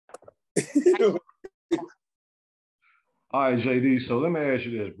All right, J-DEE. So let me ask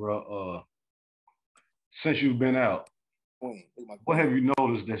you this, bro. Since you've been out, what have you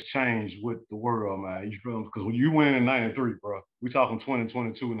noticed that's changed with the world, man? You feel me? Because when you went in '93, bro, we talking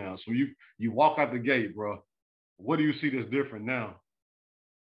 2022 now. So you walk out the gate, bro. What do you see that's different now,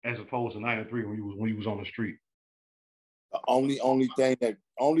 as opposed to '93 when you was on the street? The only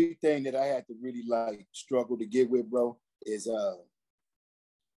thing that I had to really like struggle to get with, bro, is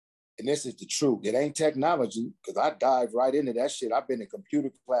and this is the truth. It ain't technology, because I dived right into that shit. I've been in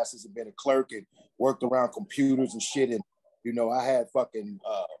computer classes and been a clerk and worked around computers and shit. And, you know, I had fucking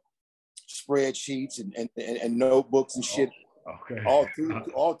spreadsheets and notebooks and shit. Okay. all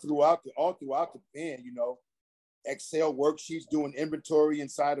throughout the pen, you know, Excel worksheets, doing inventory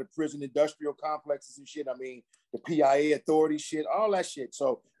inside of prison industrial complexes and shit. I mean, the PIA authority shit, all that shit.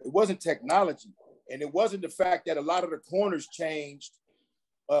 So it wasn't technology. And it wasn't the fact that a lot of the corners changed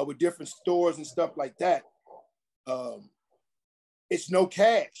with different stores and stuff like that. It's no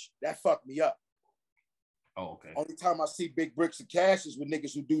cash. That fucked me up. Oh, okay. Only time I see big bricks of cash is with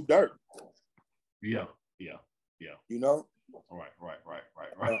niggas who do dirt. Yeah. You know? Right.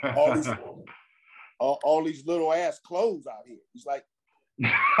 All these little ass clothes out here. It's like,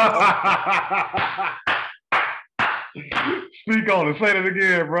 speak on it. Say that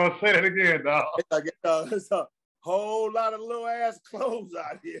again, bro. Say that again, dog. It's a whole lot of little ass clothes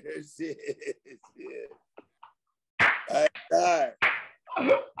out here. Shit.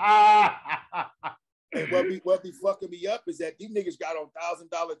 And what be fucking me up is that these niggas got on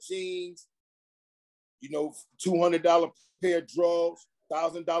 $1,000 jeans, you know, $200 pair of drawers,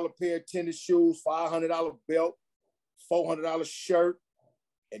 $1,000 pair of tennis shoes, $500 belt, $400 shirt,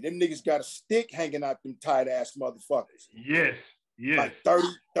 and them niggas got a stick hanging out them tight ass motherfuckers. Yes. Like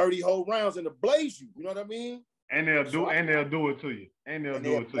 30 whole rounds in the blaze you. You know what I mean? And they'll do it to you. And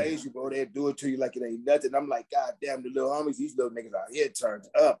they'll blaze you, bro. They'll do it to you like it ain't nothing. I'm like, God damn, the little homies, these little niggas out here turns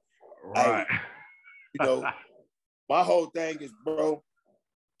up. Right. You know, my whole thing is, bro,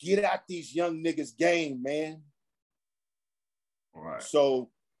 get out these young niggas' game, man. Right.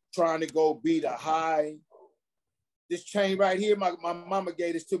 So trying to go be the high. This chain right here, my mama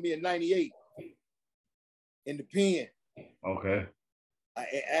gave this to me in '98 in the pen. Okay.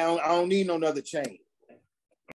 I don't need no other chain.